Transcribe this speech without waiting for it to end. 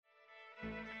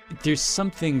There's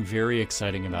something very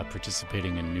exciting about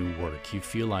participating in new work. You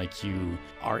feel like you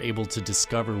are able to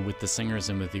discover with the singers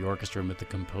and with the orchestra and with the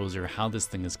composer how this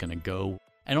thing is going to go.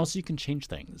 And also you can change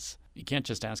things. You can't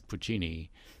just ask Puccini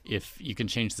if you can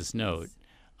change this note.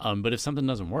 But if something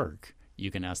doesn't work, you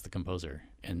can ask the composer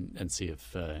and see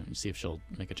if she'll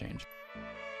make a change.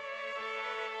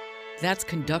 That's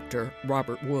conductor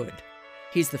Robert Wood.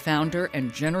 He's the founder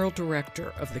and general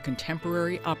director of the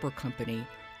contemporary opera company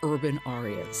Urban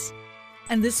Arias.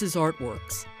 And this is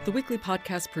Artworks, the weekly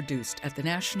podcast produced at the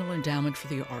National Endowment for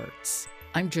the Arts.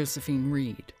 I'm Josephine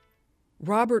Reed.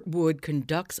 Robert Wood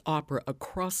conducts opera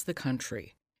across the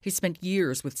country. He spent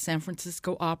years with San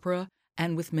Francisco Opera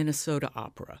and with Minnesota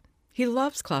Opera. He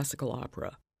loves classical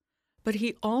opera, but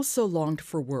he also longed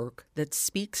for work that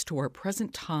speaks to our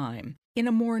present time in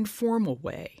a more informal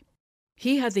way.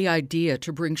 He had the idea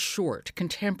to bring short,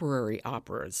 contemporary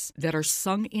operas that are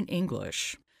sung in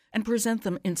English and present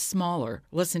them in smaller,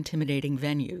 less intimidating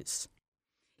venues.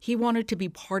 He wanted to be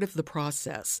part of the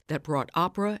process that brought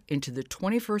opera into the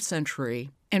 21st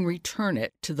century and return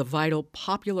it to the vital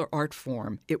popular art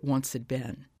form it once had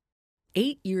been.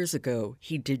 8 years ago,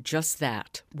 he did just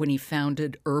that when he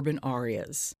founded Urban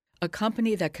Arias, a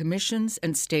company that commissions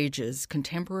and stages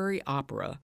contemporary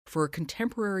opera for a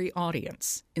contemporary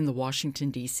audience in the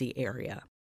Washington, D.C. area.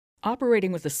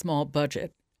 Operating with a small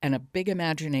budget and a big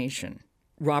imagination,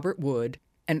 Robert Wood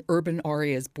and Urban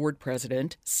Arias board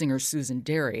president, singer Susan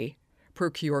Derry,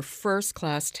 procure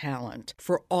first-class talent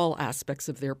for all aspects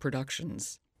of their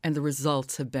productions, and the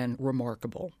results have been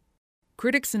remarkable.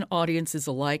 Critics and audiences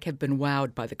alike have been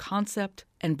wowed by the concept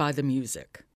and by the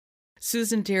music.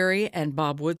 Susan Derry and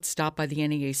Bob Wood stopped by the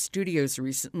NEA studios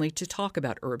recently to talk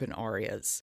about Urban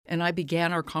Arias, and I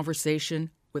began our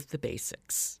conversation with the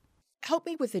basics. Help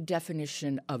me with the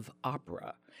definition of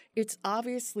opera. It's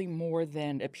obviously more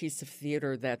than a piece of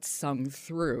theater that's sung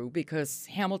through, because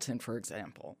Hamilton, for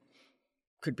example,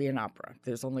 could be an opera.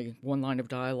 There's only one line of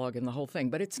dialogue in the whole thing,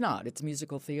 but it's not. It's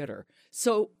musical theater.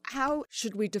 So how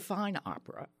should we define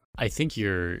opera? I think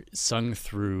your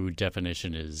sung-through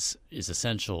definition is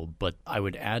essential, but I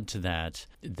would add to that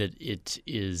it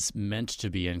is meant to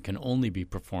be and can only be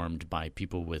performed by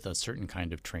people with a certain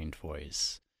kind of trained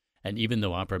voice. And even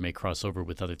though opera may cross over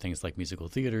with other things like musical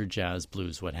theater, jazz,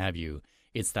 blues, what have you,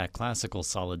 it's that classical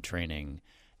solid training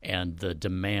and the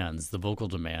demands, the vocal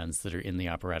demands that are in the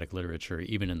operatic literature,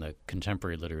 even in the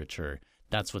contemporary literature,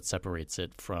 that's what separates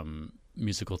it from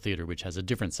musical theater, which has a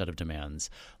different set of demands,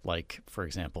 like, for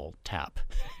example, tap.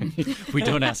 We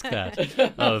don't ask that.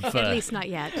 At least not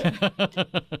yet.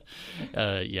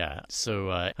 Yeah.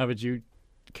 So how would you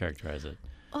characterize it?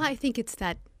 Well, I think it's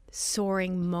that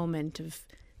soaring moment of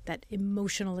that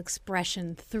emotional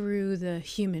expression through the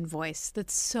human voice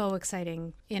that's so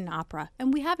exciting in opera.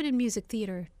 And we have it in music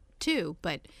theater, too,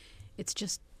 but it's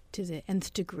just to the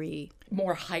nth degree.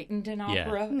 More heightened in opera?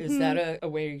 Yeah. Mm-hmm. Is that a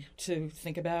way to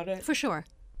think about it? For sure.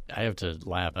 I have to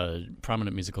laugh. A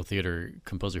prominent musical theater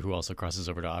composer who also crosses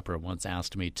over to opera once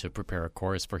asked me to prepare a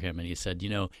chorus for him, and he said,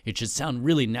 it should sound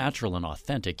really natural and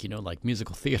authentic, like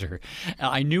musical theater.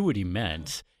 I knew what he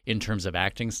meant in terms of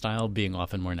acting style being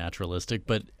often more naturalistic,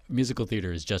 but musical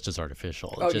theater is just as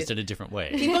artificial, in a different way.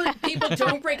 People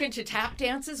don't break into tap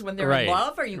dances when they're in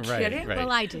love? Are you kidding? Right.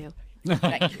 Well, I do.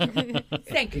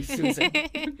 Thank you, Susan.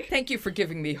 Thank you for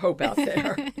giving me hope out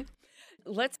there.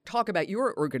 Let's talk about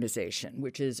your organization,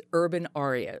 which is Urban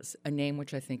Arias, a name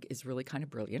which I think is really kind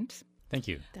of brilliant. Thank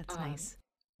you. That's nice.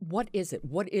 What is it?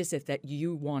 What is it that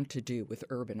you want to do with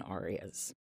Urban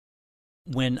Arias?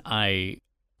 When I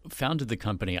founded the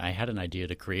company, I had an idea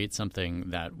to create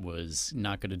something that was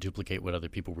not going to duplicate what other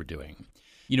people were doing.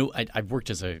 I've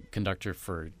worked as a conductor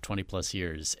for 20 plus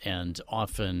years, and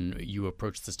often you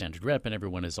approach the standard rep and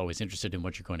everyone is always interested in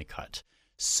what you're going to cut.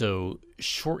 So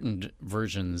shortened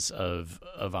versions of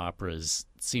operas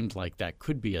seemed like that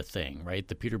could be a thing, right?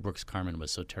 The Peter Brook's Carmen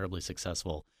was so terribly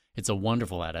successful. It's a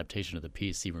wonderful adaptation of the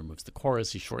piece. He removes the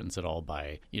chorus. He shortens it all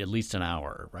by at least an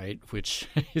hour, right? Which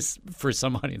is, for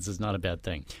some audiences, not a bad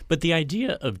thing. But the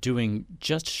idea of doing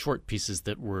just short pieces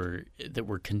that were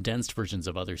condensed versions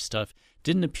of other stuff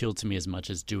didn't appeal to me as much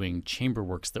as doing chamber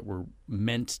works that were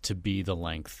meant to be the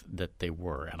length that they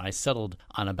were. And I settled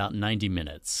on about 90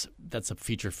 minutes. That's a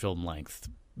feature film length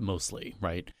mostly,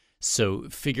 right? So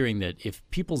figuring that if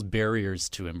people's barriers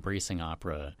to embracing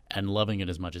opera and loving it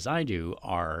as much as I do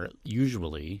are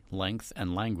usually length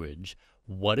and language,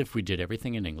 what if we did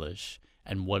everything in English,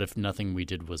 and what if nothing we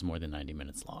did was more than 90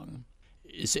 minutes long?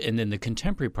 And then the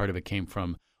contemporary part of it came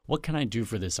from, what can I do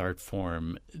for this art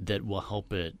form that will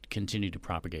help it continue to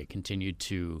propagate, continue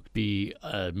to be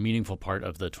a meaningful part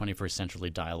of the 21st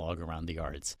century dialogue around the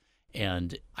arts?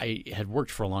 And I had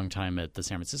worked for a long time at the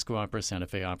San Francisco Opera, Santa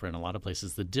Fe Opera, and a lot of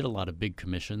places that did a lot of big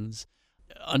commissions,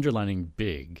 underlining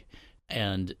big.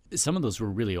 And some of those were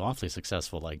really awfully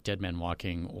successful, like Dead Man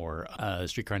Walking or A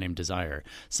Streetcar Named Desire.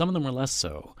 Some of them were less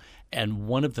so. And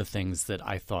one of the things that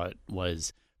I thought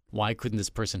was, why couldn't this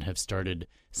person have started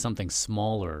something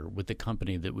smaller with the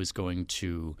company that was going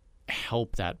to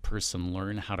help that person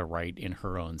learn how to write in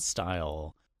her own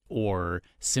style, or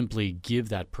simply give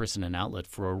that person an outlet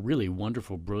for a really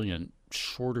wonderful, brilliant,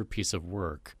 shorter piece of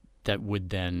work that would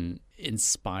then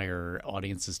inspire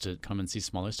audiences to come and see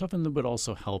smaller stuff, and that would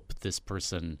also help this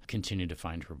person continue to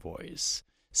find her voice.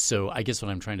 So I guess what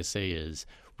I'm trying to say is,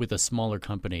 with a smaller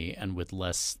company and with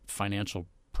less financial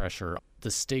pressure,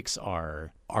 the stakes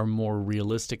are more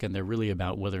realistic, and they're really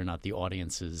about whether or not the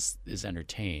audience is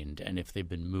entertained, and if they've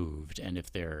been moved, and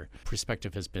if their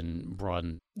perspective has been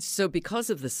broadened. So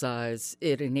because of the size,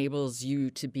 it enables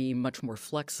you to be much more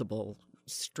flexible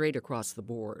straight across the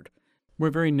board. We're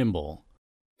very nimble.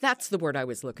 That's the word I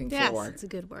was looking Yes, for. it's a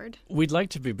good word. We'd like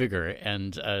to be bigger,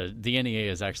 and the NEA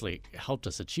has actually helped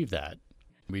us achieve that.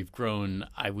 We've grown,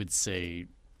 I would say,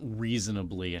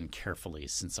 reasonably and carefully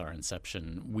since our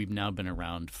inception. We've now been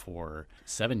around for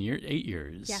 8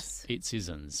 years, Yes. 8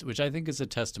 seasons, which I think is a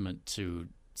testament to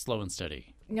slow and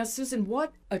steady. Now, Susan,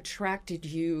 what attracted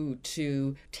you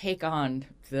to take on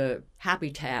the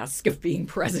happy task of being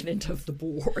president of the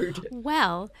board?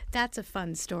 Well, that's a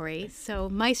fun story. So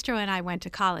Maestro and I went to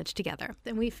college together,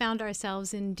 and we found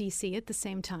ourselves in D.C. at the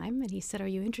same time. And he said, "Are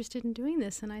you interested in doing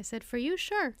this?" And I said, "For you,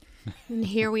 sure." And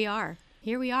here we are.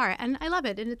 Here we are. And I love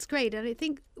it, and it's great. And I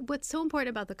think what's so important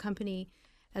about the company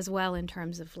as well, in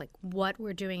terms of like what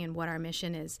we're doing and what our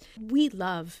mission is, we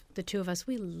love, the two of us,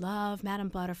 we love Madame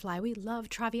Butterfly, we love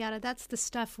Traviata. That's the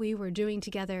stuff we were doing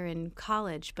together in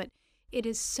college. But it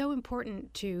is so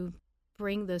important to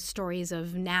bring the stories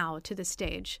of now to the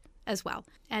stage as well.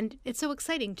 And it's so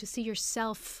exciting to see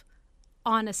yourself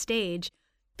on a stage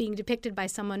being depicted by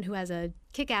someone who has a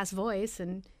kick-ass voice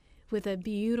and with a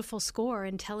beautiful score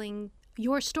and telling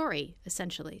your story,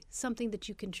 essentially, something that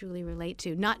you can truly relate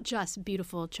to, not just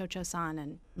beautiful Cho-Cho-san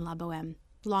and La Boheme.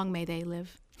 Long may they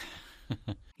live.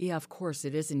 Yeah, of course,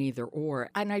 it is an either or.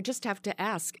 And I just have to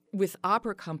ask, with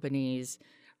opera companies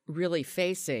really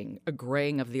facing a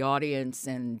graying of the audience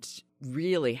and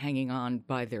really hanging on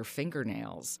by their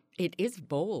fingernails, it is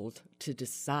bold to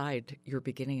decide you're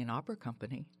beginning an opera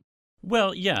company.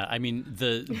 Well, yeah. I mean,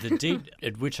 the date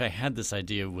at which I had this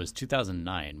idea was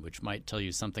 2009, which might tell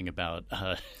you something about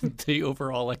the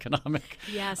overall economic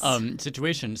Yes.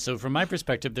 situation. So from my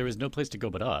perspective, there was no place to go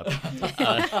but up.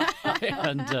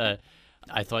 And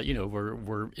I thought,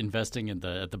 we're investing at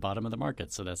the bottom of the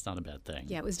market, so that's not a bad thing.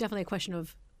 Yeah, it was definitely a question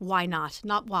of why not.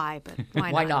 Not why, but why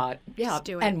not? Why not? Yeah, Just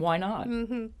do it. and why not?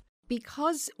 Mm-hmm.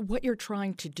 Because what you're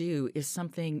trying to do is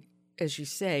something, as you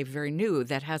say, very new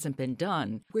that hasn't been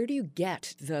done. Where do you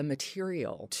get the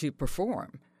material to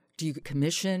perform? Do you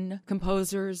commission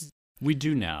composers? We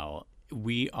do now.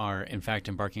 We are, in fact,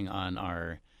 embarking on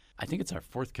I think it's our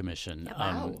 4th commission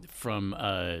from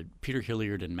Peter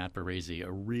Hilliard and Matt Barresi,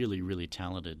 a really, really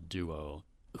talented duo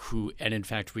and in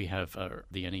fact, we have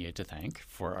the NEA to thank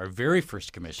for our very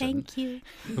first commission. Thank you.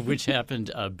 Which happened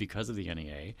because of the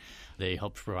NEA. They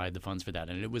helped provide the funds for that,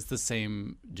 and it was the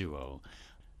same duo.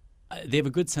 They have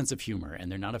a good sense of humor, and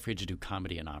they're not afraid to do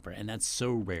comedy and opera, and that's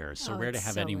so rare to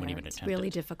have anyone even attempt it. It's really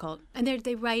difficult. And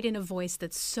they write in a voice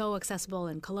that's so accessible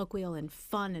and colloquial and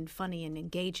fun and funny and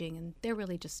engaging, and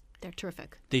they're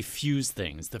terrific. They fuse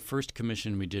things. The first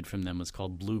commission we did from them was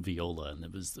called Blue Viola, and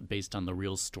it was based on the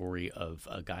real story of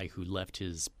a guy who left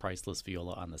his priceless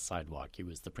viola on the sidewalk. He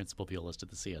was the principal violist at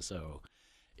the CSO.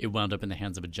 It wound up in the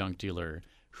hands of a junk dealer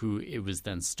who it was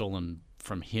then stolen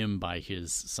from him by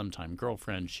his sometime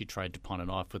girlfriend. She tried to pawn it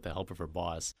off with the help of her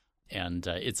boss. And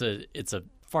it's a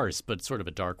farce, but sort of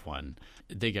a dark one.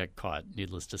 They got caught,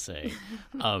 needless to say.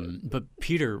 But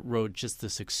Peter wrote just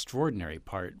this extraordinary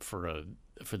part for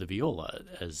the viola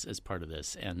as part of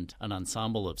this, and an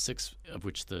ensemble of 6, of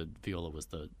which the viola was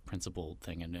the principal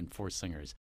thing, and 4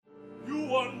 singers. You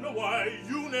wonder why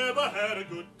you never had a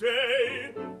good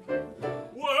day.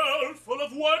 World full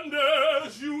of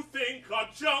wonders you think are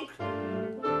junk.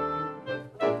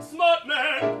 Smart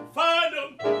man, find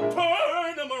them,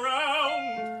 turn them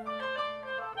around.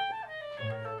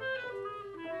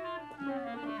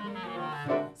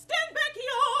 Stand back,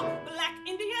 you black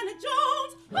Indiana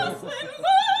Jones, hustling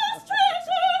lost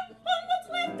treasure on what's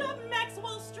left of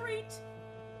Maxwell Street.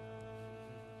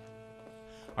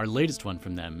 Our latest one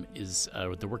from them is,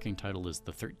 the working title is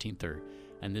The 13ther,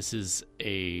 and this is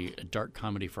a dark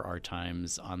comedy for our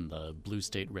times on the blue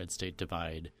state, red state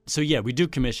divide. So yeah, we do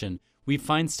commission. We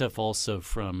find stuff also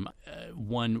from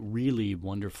one really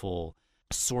wonderful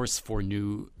source for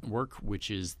new work,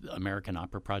 which is American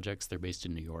Opera Projects. They're based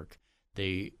in New York.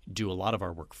 They do a lot of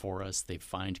our work for us. They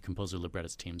find composer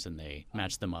librettist teams and they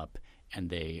match them up and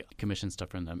they commission stuff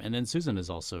from them. And then Susan has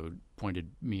also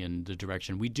pointed me in the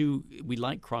direction. We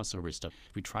like crossover stuff.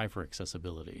 We try for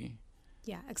accessibility.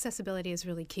 Yeah, accessibility is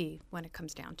really key when it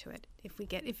comes down to it.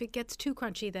 If it gets too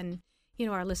crunchy, then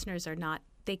our listeners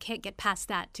they can't get past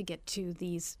that to get to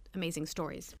these amazing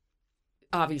stories.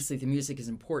 Obviously, the music is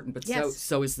important, but yes.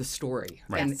 so is the story.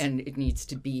 Right. And it needs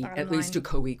to be at least a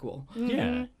co-equal. Mm-hmm,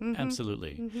 Yeah,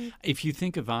 absolutely. Mm-hmm. If you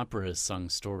think of opera as sung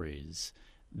stories,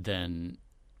 then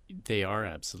they are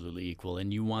absolutely equal.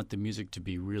 And you want the music to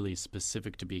be really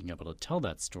specific to being able to tell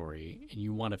that story. And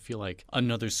you want to feel like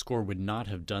another score would not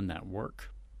have done that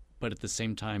work. But at the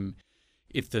same time,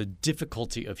 if the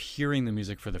difficulty of hearing the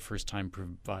music for the first time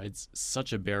provides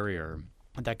such a barrier,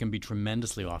 that can be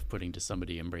tremendously off-putting to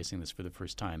somebody embracing this for the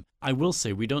first time. I will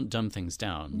say we don't dumb things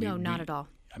down. No, not at all.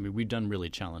 I mean, we've done really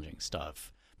challenging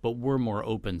stuff, but we're more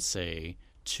open, say,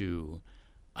 to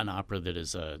an opera that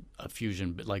is a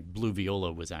fusion. Like Blue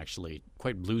Viola was actually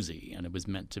quite bluesy, and it was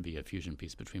meant to be a fusion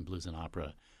piece between blues and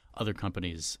opera. Other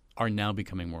companies are now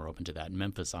becoming more open to that.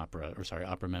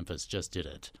 Opera Memphis just did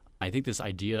it. I think this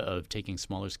idea of taking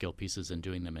smaller scale pieces and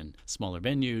doing them in smaller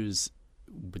venues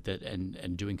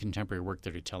and doing contemporary work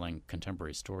that are telling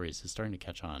contemporary stories is starting to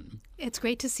catch on. It's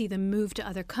great to see them move to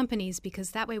other companies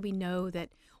because that way we know that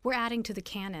we're adding to the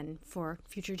canon for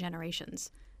future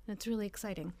generations. And it's really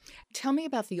exciting. Tell me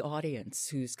about the audience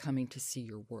who's coming to see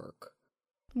your work.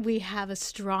 We have a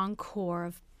strong core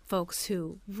of folks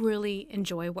who really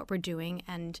enjoy what we're doing,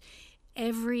 and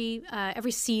every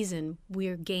season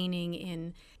we're gaining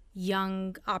in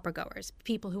young opera goers,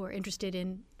 people who are interested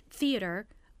in theater,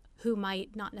 who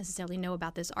might not necessarily know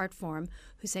about this art form,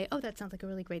 who say, oh, that sounds like a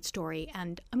really great story,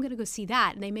 and I'm going to go see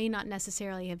that. And they may not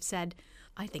necessarily have said,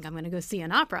 I think I'm going to go see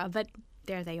an opera, but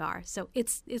there they are. So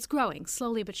it's growing,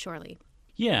 slowly but surely.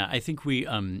 Yeah, I think we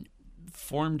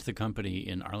formed the company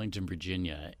in Arlington,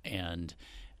 Virginia, and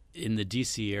in the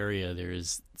D.C. area there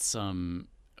is some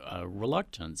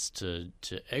reluctance to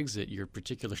exit your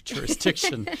particular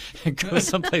jurisdiction and go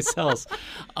someplace else,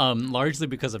 largely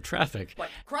because of traffic. What,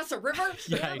 cross a river?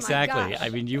 Yeah, exactly. Gosh. I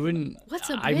mean, you wouldn't. What's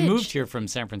a I bridge? moved here from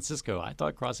San Francisco. I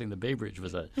thought crossing the Bay Bridge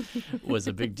was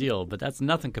a big deal, but that's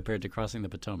nothing compared to crossing the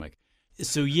Potomac.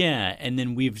 So yeah, and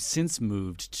then we've since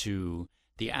moved to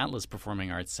the Atlas Performing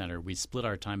Arts Center. We split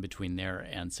our time between there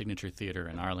and Signature Theater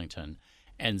in Arlington.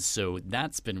 And so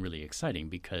that's been really exciting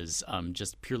because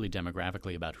just purely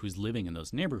demographically about who's living in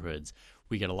those neighborhoods,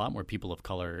 we get a lot more people of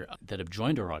color that have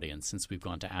joined our audience since we've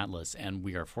gone to Atlas. And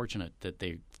we are fortunate that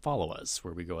they follow us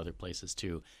where we go other places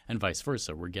too, and vice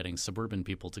versa. We're getting suburban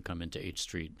people to come into H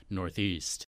Street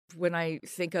Northeast. When I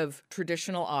think of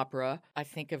traditional opera, I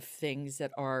think of things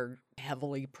that are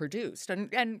heavily produced,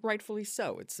 and rightfully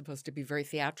so. It's supposed to be very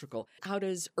theatrical. How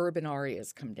does Urban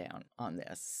Arias come down on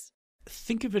this?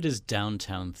 Think of it as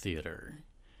downtown theater.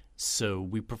 So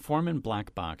we perform in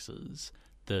black boxes.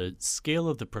 The scale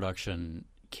of the production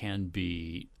can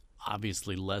be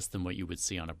obviously less than what you would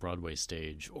see on a Broadway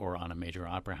stage or on a major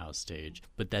opera house stage,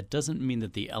 but that doesn't mean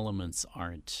that the elements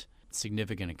aren't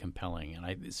significant and compelling.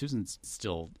 And Susan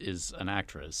still is an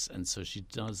actress, and so she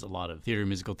does a lot of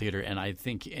musical theater, and I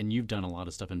think, and you've done a lot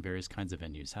of stuff in various kinds of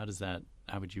venues. How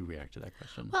would you react to that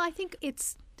question? Well, I think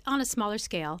it's on a smaller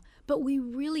scale, but we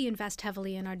really invest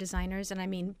heavily in our designers. And I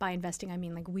mean, by investing, I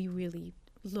mean like we really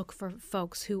look for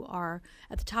folks who are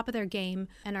at the top of their game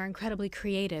and are incredibly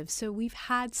creative. So we've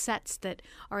had sets that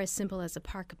are as simple as a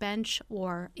park bench,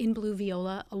 or in Blue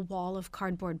Viola, a wall of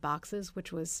cardboard boxes,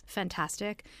 which was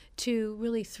fantastic, to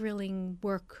really thrilling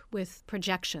work with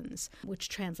projections, which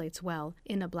translates well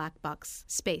in a black box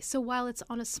space. So while it's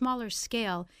on a smaller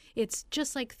scale, it's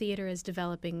just like theater is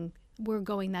developing. We're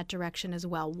going that direction as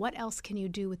well. What else can you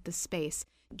do with the space?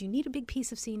 Do you need a big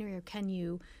piece of scenery, or can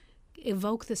you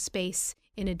evoke the space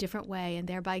in a different way and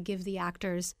thereby give the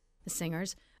actors, the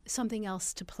singers, something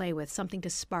else to play with, something to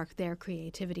spark their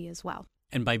creativity as well?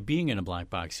 And by being in a black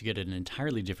box, you get an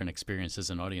entirely different experience as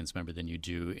an audience member than you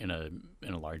do in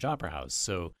a large opera house.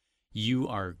 So you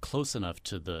are close enough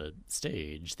to the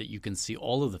stage that you can see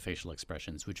all of the facial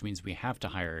expressions, which means we have to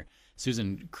hire.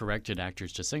 Susan corrected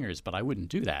actors to singers, but I wouldn't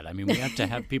do that. I mean, we have to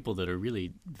have people that are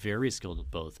really very skilled at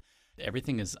both.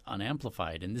 Everything is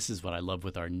unamplified, and this is what I love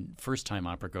with our first-time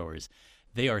opera goers.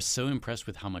 They are so impressed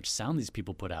with how much sound these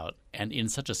people put out, and in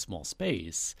such a small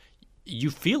space, you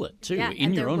feel it too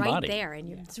in your own right body. There,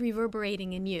 and it's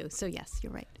reverberating in you. So yes,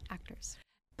 you're right, actors.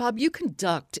 Bob, you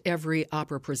conduct every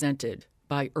opera presented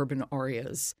by Urban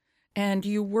Arias. And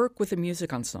you work with a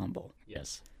music ensemble.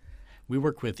 Yes. We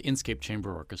work with Inscape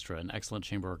Chamber Orchestra, an excellent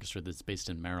chamber orchestra that's based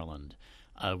in Maryland.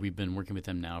 We've been working with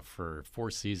them now for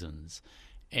 4 seasons,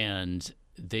 and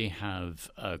they have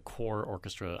a core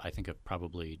orchestra, I think, of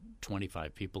probably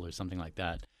 25 people or something like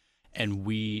that. And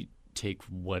we take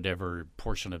whatever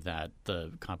portion of that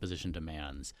the composition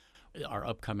demands. Our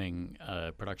upcoming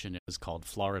production is called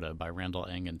Florida by Randall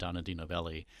Eng and Donna Di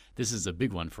Novelli. This is a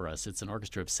big one for us. It's an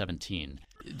orchestra of 17.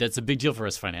 That's a big deal for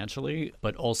us financially,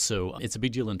 but also it's a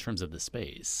big deal in terms of the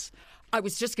space. I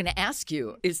was just going to ask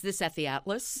you, is this at the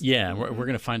Atlas? Yeah, we're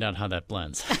going to find out how that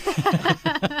blends.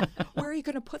 Where are you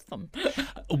going to put them?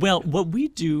 Well, what we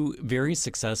do very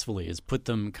successfully is put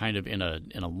them kind of in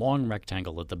a long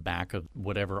rectangle at the back of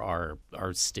whatever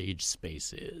our stage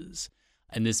space is.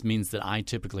 And this means that I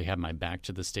typically have my back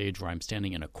to the stage, where I'm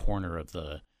standing in a corner of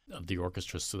the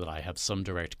orchestra so that I have some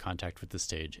direct contact with the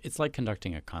stage. It's like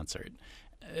conducting a concert.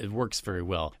 It works very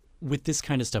well. With this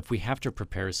kind of stuff, we have to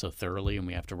prepare so thoroughly and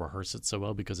we have to rehearse it so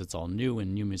well because it's all new,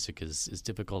 and new music is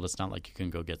difficult. It's not like you can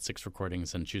go get 6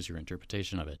 recordings and choose your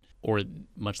interpretation of it, or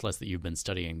much less that you've been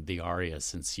studying the aria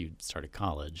since you started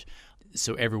college.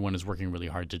 So everyone is working really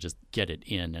hard to just get it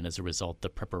in, and as a result, the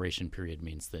preparation period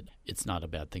means that it's not a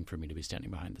bad thing for me to be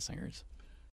standing behind the singers.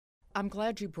 I'm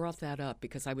glad you brought that up,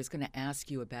 because I was going to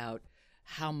ask you about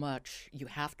how much you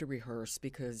have to rehearse,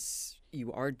 because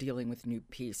you are dealing with new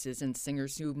pieces and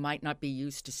singers who might not be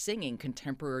used to singing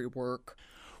contemporary work.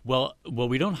 Well,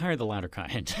 we don't hire the latter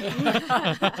kind.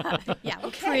 Yeah, we're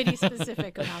pretty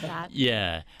specific about that.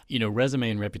 Yeah.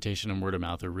 Resume and reputation and word of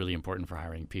mouth are really important for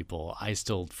hiring people. I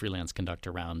still freelance conduct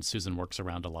around. Susan works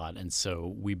around a lot. And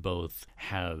so we both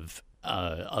have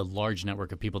a large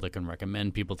network of people that can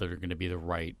recommend people that are going to be the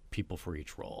right people for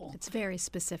each role. It's very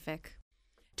specific.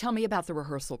 Tell me about the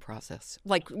rehearsal process,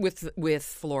 like with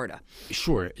Florida.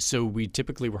 Sure. So we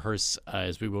typically rehearse,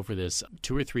 as we will for this,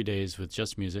 2 or 3 days with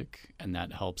just music, and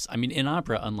that helps. I mean, in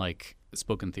opera, unlike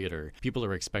spoken theater, people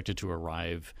are expected to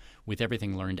arrive with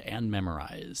everything learned and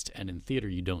memorized, and in theater,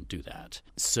 you don't do that.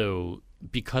 So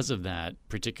because of that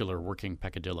particular working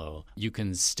peccadillo, you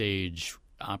can stage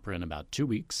opera in about 2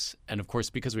 weeks. And of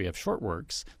course, because we have short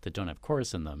works that don't have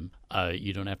chorus in them,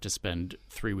 you don't have to spend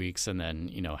 3 weeks and then,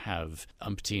 have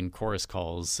umpteen chorus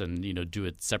calls and, do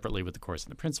it separately with the chorus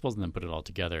and the principals and then put it all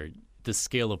together. The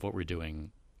scale of what we're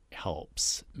doing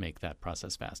helps make that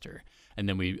process faster. And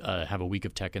then we have a week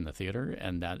of tech in the theater,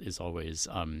 and that is always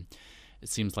it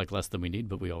seems like less than we need,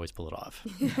 but we always pull it off.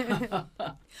 Well,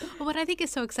 what I think is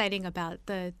so exciting about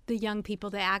the young people,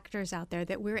 the actors out there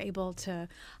that we're able to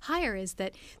hire, is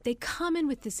that they come in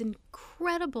with this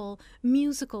incredible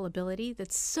musical ability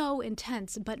that's so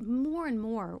intense, but more and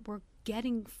more we're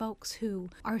getting folks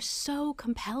who are so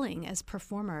compelling as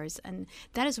performers, and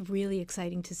that is really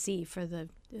exciting to see for the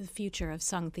future of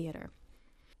sung theater.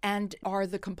 And are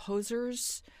the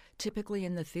composers typically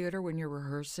in the theater when you're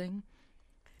rehearsing?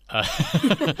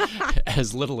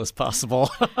 As little as possible.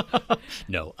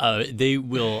 No, they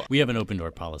will. We have an open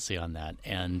door policy on that,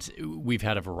 and we've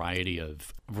had a variety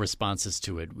of responses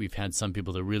to it. We've had some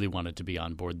people that really wanted to be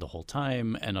on board the whole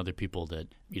time, and other people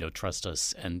that trust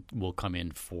us and will come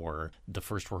in for the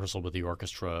first rehearsal with the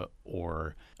orchestra,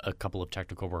 or a couple of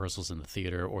technical rehearsals in the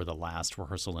theater, or the last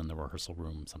rehearsal in the rehearsal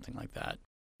room, something like that.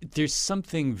 There's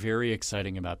something very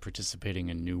exciting about participating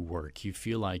in new work. You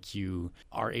feel like you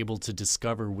are able to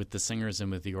discover with the singers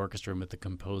and with the orchestra and with the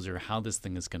composer how this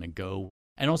thing is going to go.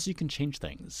 And also you can change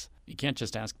things. You can't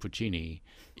just ask Puccini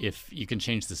if you can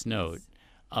change this note.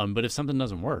 But if something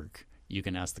doesn't work, you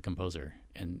can ask the composer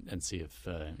and see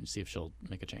if she'll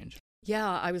make a change.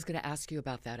 Yeah, I was going to ask you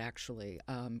about that, actually.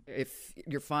 If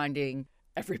you're finding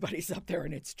everybody's up there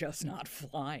and it's just not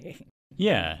flying.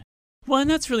 Yeah. Well, and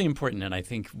that's really important, and I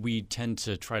think we tend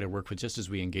to try to work with, just as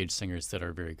we engage singers that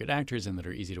are very good actors and that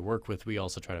are easy to work with, we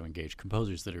also try to engage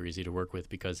composers that are easy to work with,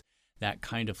 because that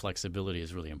kind of flexibility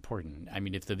is really important. I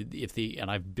mean,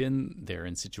 and I've been there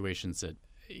in situations that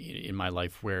in my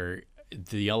life where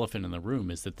the elephant in the room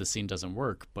is that the scene doesn't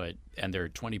work, and there are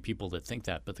 20 people that think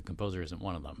that, but the composer isn't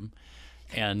one of them.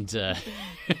 And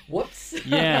whoops.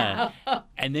 Yeah.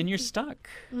 And then you're stuck.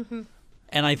 Mm-hmm.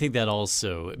 And I think that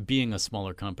also, being a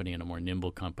smaller company and a more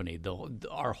nimble company,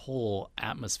 our whole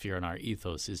atmosphere and our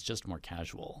ethos is just more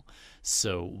casual.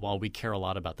 So while we care a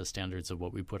lot about the standards of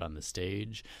what we put on the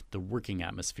stage, the working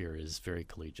atmosphere is very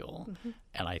collegial. Mm-hmm.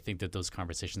 And I think that those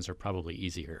conversations are probably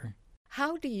easier.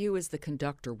 How do you, as the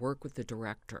conductor, work with the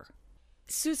director?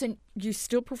 Susan, you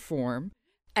still perform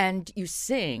and you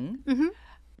sing. Mm-hmm.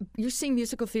 You sing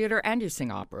musical theater and you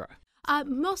sing opera.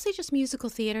 Mostly just musical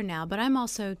theater now, but I'm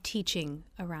also teaching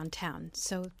around town.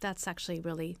 So that's actually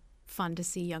really fun to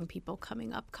see young people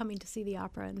coming to see the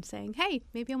opera and saying, hey,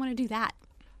 maybe I want to do that.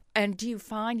 And do you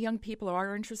find young people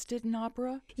are interested in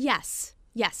opera? Yes,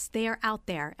 they are out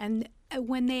there. And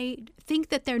when they think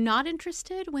that they're not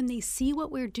interested, when they see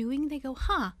what we're doing, they go,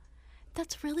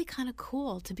 that's really kind of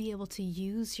cool to be able to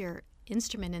use your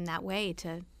instrument in that way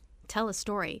to tell a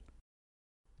story.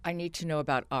 I need to know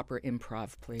about opera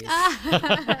improv, please.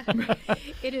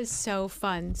 It is so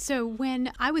fun. So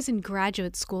when I was in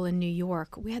graduate school in New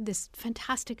York, we had this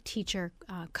fantastic teacher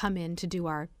come in to do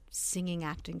our singing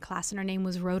acting class, and her name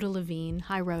was Rhoda Levine.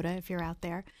 Hi, Rhoda, if you're out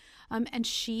there. And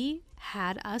she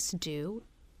had us do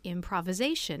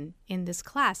improvisation in this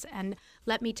class. And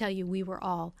let me tell you, we were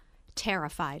all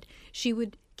terrified. She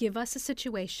would give us a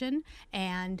situation,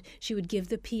 and she would give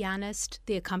the pianist,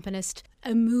 the accompanist,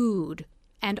 a mood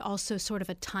and also sort of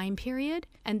a time period,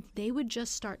 and they would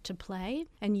just start to play,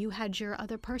 and you had your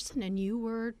other person, and you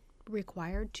were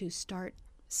required to start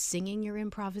singing your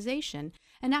improvisation.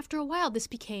 And after a while, this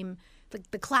became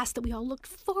the class that we all looked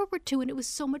forward to, and it was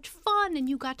so much fun, and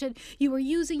you were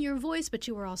using your voice, but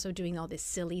you were also doing all this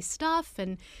silly stuff,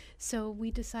 and so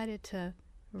we decided to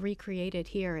recreate it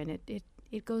here, and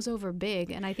it goes over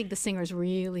big, and I think the singers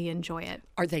really enjoy it.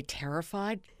 Are they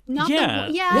terrified? Yeah.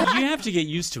 You have to get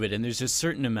used to it, and there's a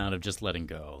certain amount of just letting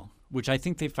go, which I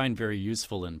think they find very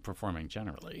useful in performing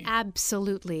generally.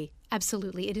 Absolutely.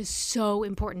 It is so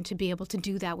important to be able to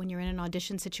do that when you're in an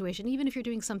audition situation, even if you're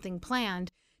doing something planned,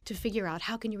 to figure out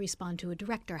how can you respond to a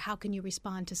director, how can you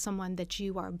respond to someone that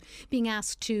you are being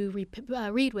asked to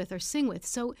read with or sing with.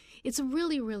 So it's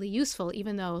really, really useful,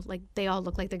 even though they all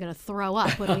look like they're going to throw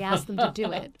up when we ask them to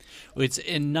do it. This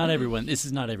is not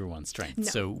everyone's strength. No.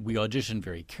 So we audition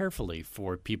very carefully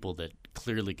for people that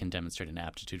clearly can demonstrate an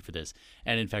aptitude for this.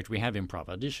 And in fact, we have improv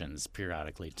auditions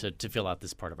periodically to fill out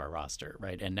this part of our roster,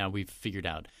 right? And now we've figured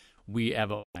out we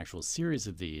have an actual series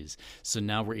of these, so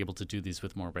now we're able to do these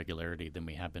with more regularity than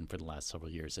we have been for the last several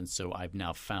years. And so I've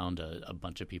now found a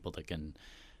bunch of people that can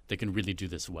really do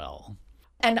this well.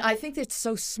 And I think it's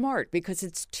so smart because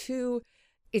it's two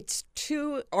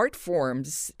art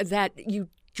forms that you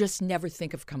just never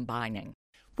think of combining.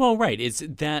 Well, right. It's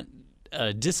that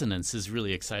dissonance is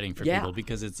really exciting for people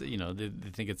because it's they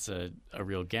think it's a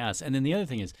real gas. And then the other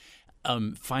thing is,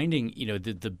 finding,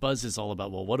 the buzz is all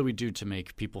about, well, what do we do to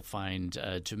make people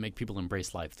to make people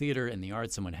embrace live theater and the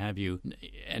arts and what have you?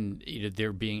 And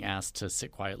they're being asked to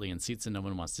sit quietly in seats and no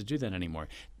one wants to do that anymore.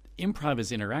 Improv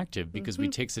is interactive because we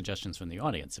take suggestions from the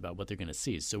audience about what they're going to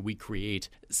see. So we create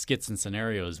skits and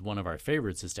scenarios. One of our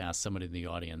favorites is to ask somebody in the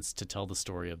audience to tell the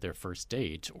story of their first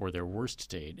date or their worst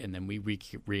date, and then we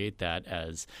recreate that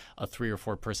as a 3 or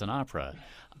 4 person opera.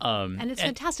 And it's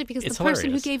fantastic because the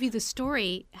person who gave you the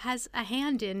story has a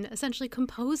hand in essentially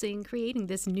creating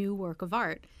this new work of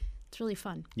art. It's really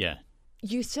fun. Yeah.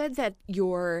 You said that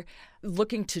you're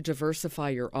looking to diversify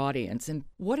your audience. And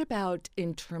what about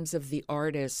in terms of the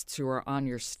artists who are on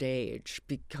your stage?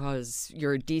 Because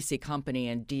you're a D.C. company,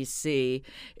 and D.C.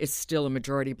 is still a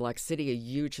majority Black city, a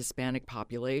huge Hispanic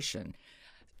population.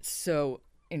 So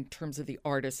in terms of the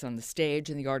artists on the stage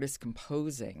and the artists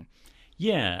composing.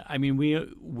 Yeah, I mean,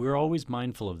 we're always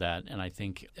mindful of that, and I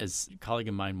think, as a colleague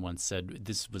of mine once said,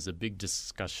 this was a big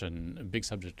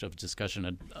subject of discussion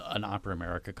at an Opera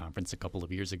America conference a couple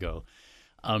of years ago,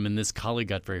 and this colleague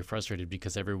got very frustrated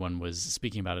because everyone was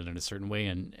speaking about it in a certain way,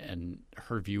 and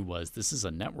her view was this is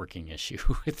a networking issue.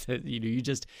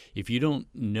 If you don't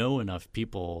know enough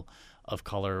people of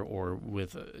color or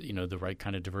with the right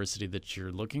kind of diversity that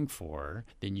you're looking for,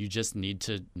 then you just need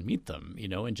to meet them,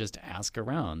 and just ask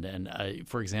around. And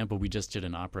for example, we just did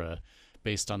an opera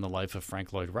based on the life of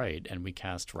Frank Lloyd Wright, and we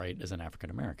cast Wright as an African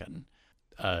American.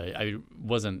 I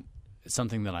wasn't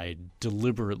something that I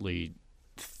deliberately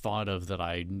thought of that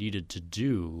I needed to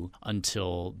do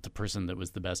until the person that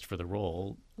was the best for the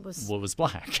role was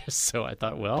Black. So I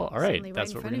thought, well, all right,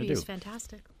 that's what we're going to do. It's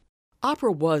fantastic.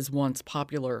 Opera was once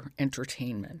popular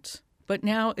entertainment, but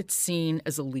now it's seen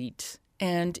as elite,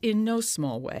 and in no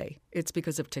small way, it's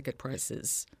because of ticket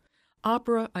prices.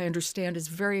 Opera, I understand, is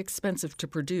very expensive to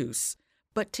produce,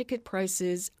 but ticket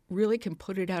prices really can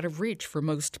put it out of reach for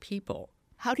most people.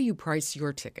 How do you price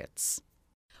your tickets?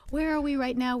 Where are we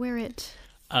right now? We're at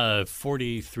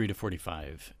 43 to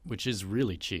 45, which is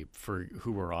really cheap for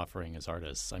who we're offering as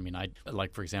artists. I mean,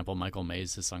 for example, Michael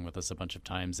Mays has sung with us a bunch of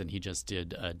times, and he just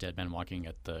did Dead Man Walking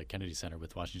at the Kennedy Center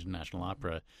with Washington National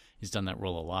Opera. He's done that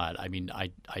role a lot. I mean,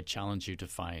 I challenge you to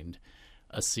find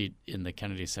a seat in the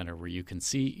Kennedy Center where you can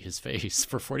see his face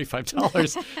for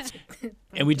 $45.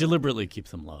 And we deliberately keep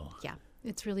them low. Yeah,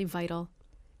 it's really vital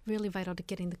to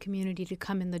getting the community to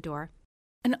come in the door.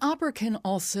 An opera can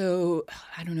also,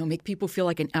 make people feel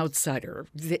like an outsider.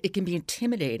 It can be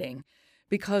intimidating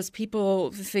because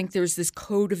people think there's this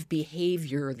code of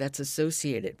behavior that's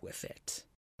associated with it.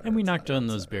 And we knocked down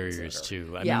those barriers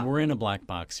too. I mean, we're in a black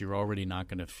box. You're already not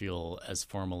going to feel as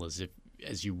formal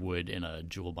as you would in a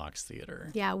jewel box theater.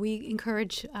 Yeah, we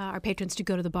encourage our patrons to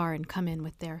go to the bar and come in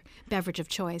with their beverage of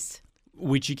choice.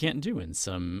 Which you can't do in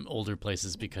some older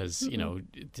places because,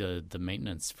 the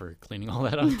maintenance for cleaning all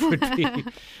that up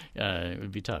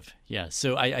would be tough. Yeah.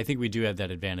 So I think we do have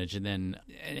that advantage. And then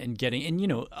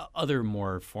other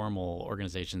more formal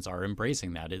organizations are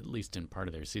embracing that, at least in part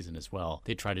of their season as well.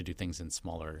 They try to do things in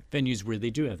smaller venues where they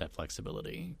do have that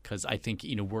flexibility. Because I think,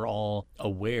 we're all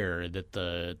aware that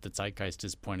the zeitgeist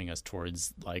is pointing us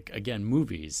towards,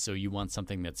 movies. So you want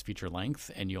something that's feature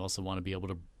length, and you also want to be able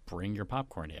to bring your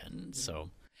popcorn in.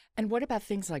 And what about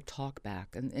things like talkback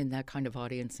and that kind of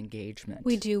audience engagement?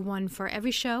 We do one for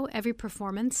every show, every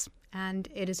performance, and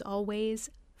it is always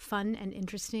fun and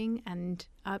interesting. And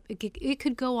it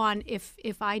could go on if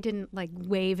I didn't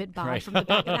wave at Bob from the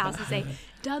back of the house and say,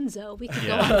 "Dunzo," we could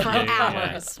go on for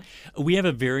hours. We have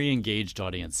a very engaged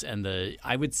audience, and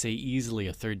I would say easily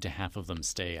a third to half of them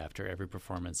stay after every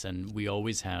performance. And we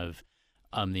always have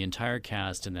the entire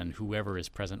cast, and then whoever is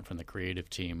present from the creative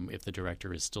team. If the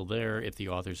director is still there, if the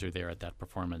authors are there at that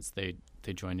performance, they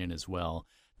join in as well.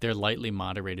 They're lightly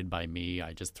moderated by me.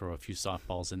 I just throw a few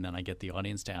softballs, and then I get the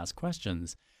audience to ask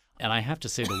questions. And I have to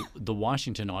say, the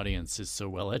Washington audience is so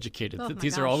well educated that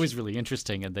these are always really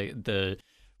interesting. And the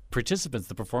participants,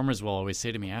 the performers, will always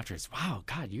say to me after, "Wow,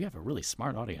 God, you have a really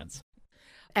smart audience."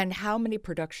 And how many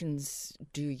productions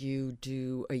do you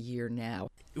do a year now?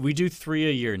 We do 3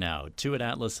 a year now, 2 at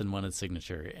Atlas and 1 at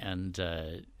Signature, and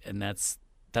that's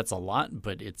a lot,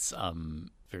 but it's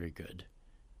very good.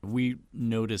 We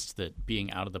noticed that being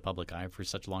out of the public eye for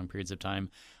such long periods of time,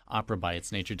 opera by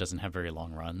its nature doesn't have very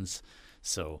long runs.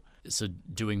 So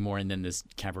doing more, and then this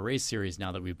cabaret series,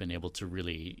 now that we've been able to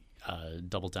really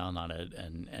double down on it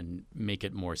and make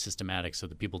it more systematic so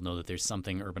that people know that there's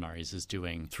something Urban Arias is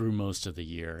doing through most of the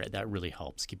year, that really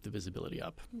helps keep the visibility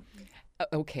up. Mm-hmm.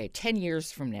 Okay, 10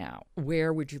 years from now,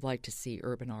 where would you like to see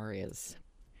Urban Arias?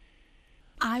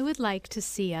 I would like to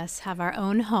see us have our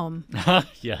own home.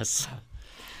 Yes.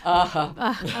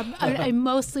 A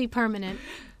mostly permanent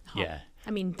home. Yeah.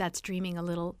 I mean, that's dreaming a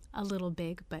little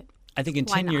big, but I think in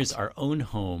why 10 not? years, our own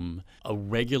home, a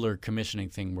regular commissioning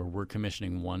thing where we're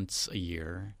commissioning once a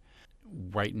year.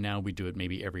 Right now, we do it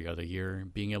maybe every other year.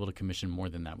 Being able to commission more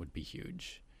than that would be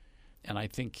huge. And I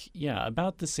think,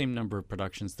 about the same number of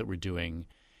productions that we're doing.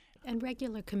 And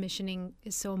regular commissioning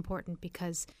is so important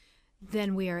because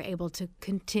then we are able to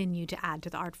continue to add to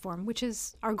the art form, which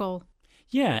is our goal.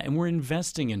 Yeah, and we're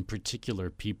investing in particular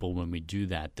people when we do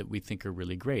that we think are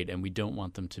really great, and we don't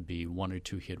want them to be 1 or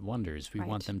 2 hit wonders. We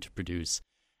want them to produce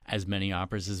as many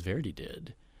operas as Verdi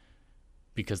did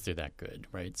because they're that good,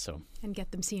 right? And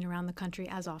get them seen around the country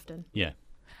as often. Yeah.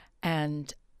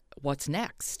 And what's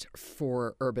next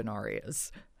for Urban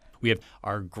Arias? We have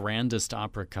our grandest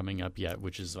opera coming up yet,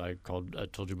 which is I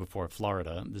told you before,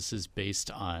 Florida. This is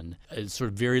based on, it's sort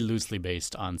of very loosely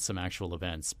based on some actual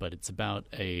events, but it's about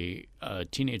a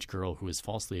teenage girl who is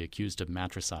falsely accused of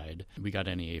matricide. We got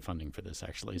NEA funding for this,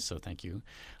 actually, so thank you.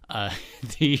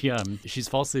 She's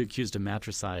falsely accused of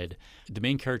matricide. The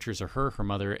main characters are her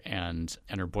mother, and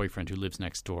her boyfriend who lives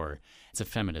next door. It's a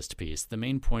feminist piece. The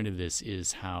main point of this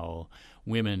is how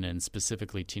women, and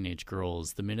specifically teenage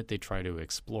girls, the minute they try to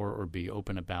explore or be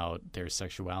open about their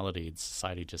sexuality,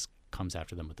 society just comes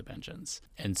after them with a vengeance.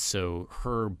 And so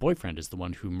her boyfriend is the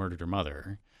one who murdered her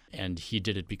mother, and he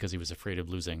did it because he was afraid of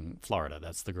losing Florida.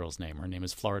 That's the girl's name. Her name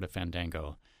is Florida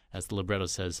Fandango. As the libretto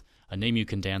says, a name you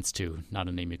can dance to, not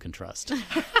a name you can trust.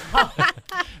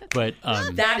 But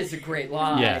that is a great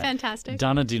line. Yeah, fantastic.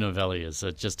 Donna Di Novelli is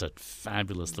just a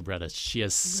fabulous librettist. She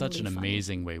has such Really an funny.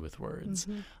 amazing way with words.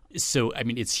 Mm-hmm. So, I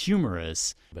mean, it's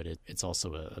humorous, but it's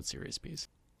also a serious piece.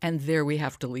 And there we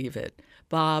have to leave it.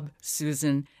 Bob,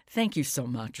 Susan, thank you so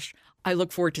much. I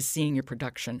look forward to seeing your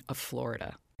production of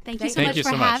Florida. Thank you so Thank much you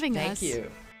for so much. having us. Thank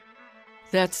you.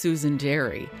 That's Susan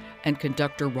Derry and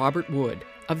conductor Robert Wood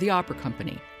of the opera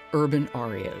company Urban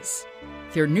Arias.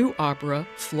 Their new opera,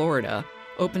 Florida,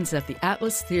 opens at the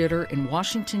Atlas Theater in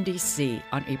Washington, D.C.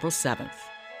 on April 7th.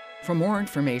 For more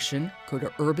information, go to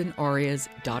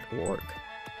urbanarias.org.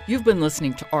 You've been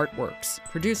listening to Artworks,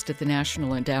 produced at the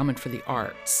National Endowment for the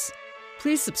Arts.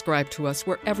 Please subscribe to us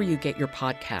wherever you get your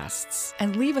podcasts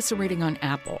and leave us a rating on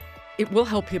Apple. It will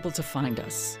help people to find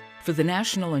us. For the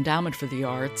National Endowment for the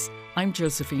Arts, I'm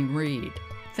Josephine Reed.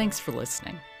 Thanks for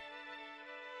listening.